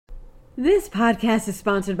This podcast is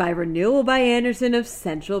sponsored by Renewal by Andersen of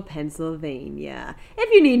Central Pennsylvania.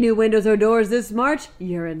 If you need new windows or doors this March,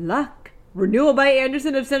 you're in luck. Renewal by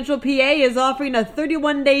Andersen of Central PA is offering a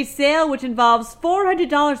 31-day sale which involves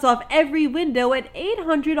 $400 off every window and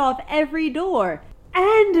 $800 off every door.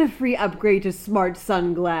 And a free upgrade to Smart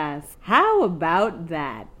Sunglass. How about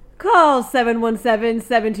that? Call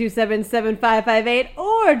 717-727-7558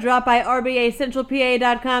 or drop by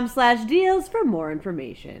rbacentralpa.com/deals for more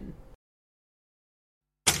information.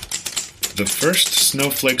 The first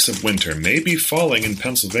snowflakes of winter may be falling in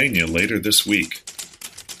Pennsylvania later this week.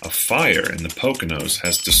 A fire in the Poconos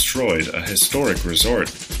has destroyed a historic resort.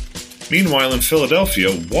 Meanwhile, in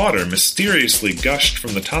Philadelphia, water mysteriously gushed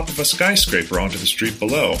from the top of a skyscraper onto the street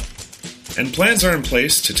below. And plans are in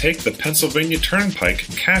place to take the Pennsylvania Turnpike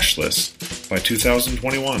cashless by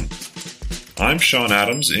 2021. I'm Sean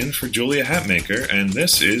Adams, in for Julia Hatmaker, and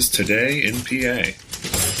this is Today in PA.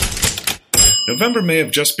 November may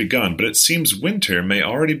have just begun, but it seems winter may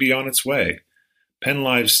already be on its way.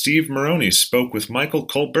 PennLive's Steve Maroney spoke with Michael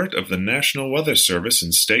Colbert of the National Weather Service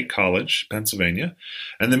in State College, Pennsylvania,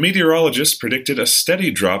 and the meteorologist predicted a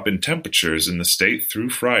steady drop in temperatures in the state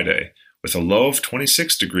through Friday, with a low of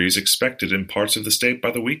 26 degrees expected in parts of the state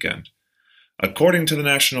by the weekend. According to the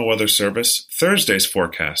National Weather Service, Thursday's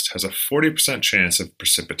forecast has a 40% chance of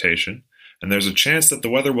precipitation, and there's a chance that the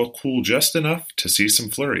weather will cool just enough to see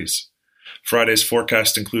some flurries. Friday's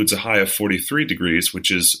forecast includes a high of 43 degrees, which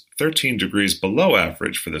is 13 degrees below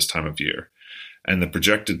average for this time of year, and the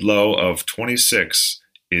projected low of 26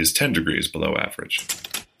 is 10 degrees below average.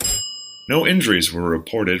 No injuries were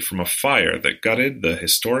reported from a fire that gutted the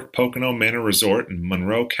historic Pocono Manor Resort in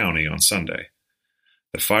Monroe County on Sunday.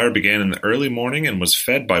 The fire began in the early morning and was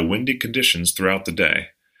fed by windy conditions throughout the day.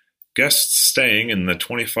 Guests staying in the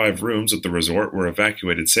 25 rooms at the resort were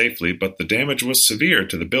evacuated safely, but the damage was severe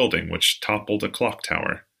to the building, which toppled a clock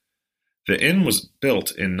tower. The inn was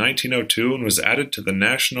built in 1902 and was added to the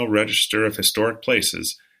National Register of Historic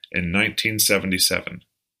Places in 1977.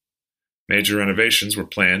 Major renovations were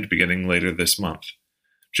planned beginning later this month.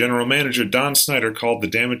 General Manager Don Snyder called the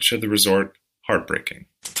damage to the resort heartbreaking.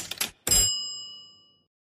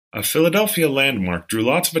 A Philadelphia landmark drew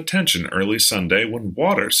lots of attention early Sunday when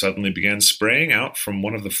water suddenly began spraying out from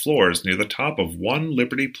one of the floors near the top of One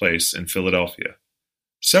Liberty Place in Philadelphia.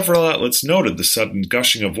 Several outlets noted the sudden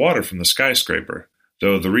gushing of water from the skyscraper,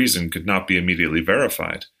 though the reason could not be immediately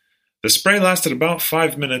verified. The spray lasted about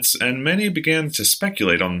 5 minutes, and many began to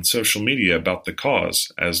speculate on social media about the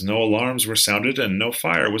cause, as no alarms were sounded and no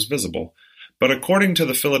fire was visible. But according to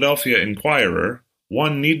the Philadelphia Inquirer,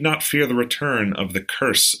 one need not fear the return of the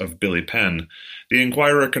curse of Billy Penn. The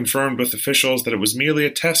Inquirer confirmed with officials that it was merely a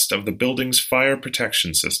test of the building's fire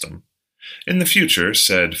protection system. In the future,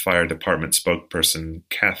 said Fire Department spokesperson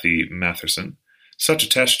Kathy Matherson, such a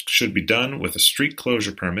test should be done with a street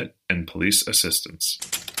closure permit and police assistance.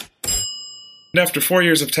 And after 4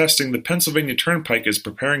 years of testing, the Pennsylvania Turnpike is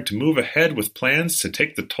preparing to move ahead with plans to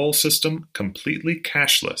take the toll system completely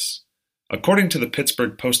cashless. According to the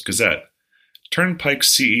Pittsburgh Post-Gazette, Turnpike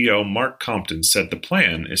CEO Mark Compton said the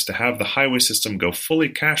plan is to have the highway system go fully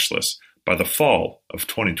cashless by the fall of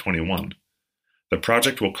 2021. The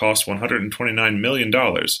project will cost $129 million,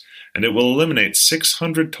 and it will eliminate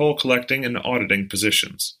 600 toll collecting and auditing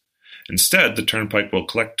positions. Instead, the Turnpike will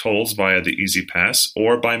collect tolls via the Easy Pass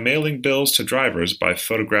or by mailing bills to drivers by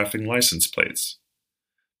photographing license plates.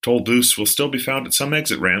 Toll booths will still be found at some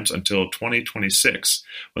exit ramps until 2026,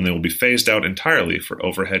 when they will be phased out entirely for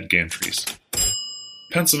overhead gantries.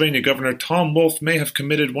 Pennsylvania Governor Tom Wolf may have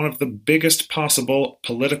committed one of the biggest possible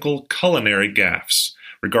political culinary gaffes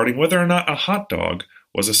regarding whether or not a hot dog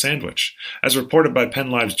was a sandwich. As reported by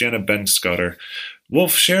PennLive's Jenna Benscotter,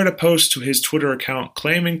 Wolf shared a post to his Twitter account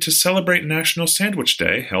claiming to celebrate National Sandwich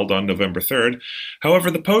Day, held on November 3rd.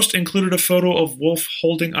 However, the post included a photo of Wolf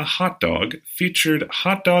holding a hot dog, featured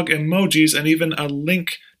hot dog emojis, and even a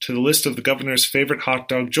link to the list of the governor's favorite hot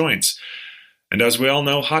dog joints. And as we all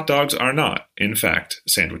know, hot dogs are not, in fact,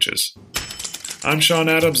 sandwiches. I'm Sean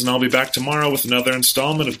Adams, and I'll be back tomorrow with another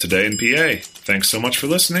installment of Today in PA. Thanks so much for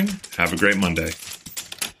listening. Have a great Monday.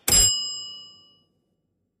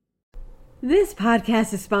 This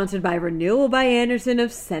podcast is sponsored by Renewal by Andersen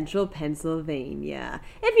of Central Pennsylvania.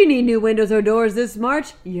 If you need new windows or doors this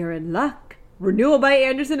March, you're in luck. Renewal by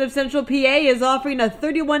Andersen of Central PA is offering a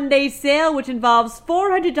 31-day sale which involves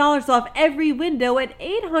 $400 off every window and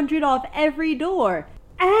 $800 off every door.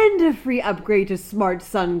 And a free upgrade to Smart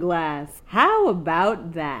Sunglass. How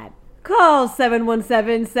about that? Call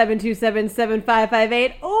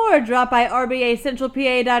 717-727-7558 or drop by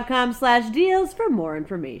rbacentralpa.com/deals for more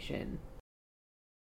information.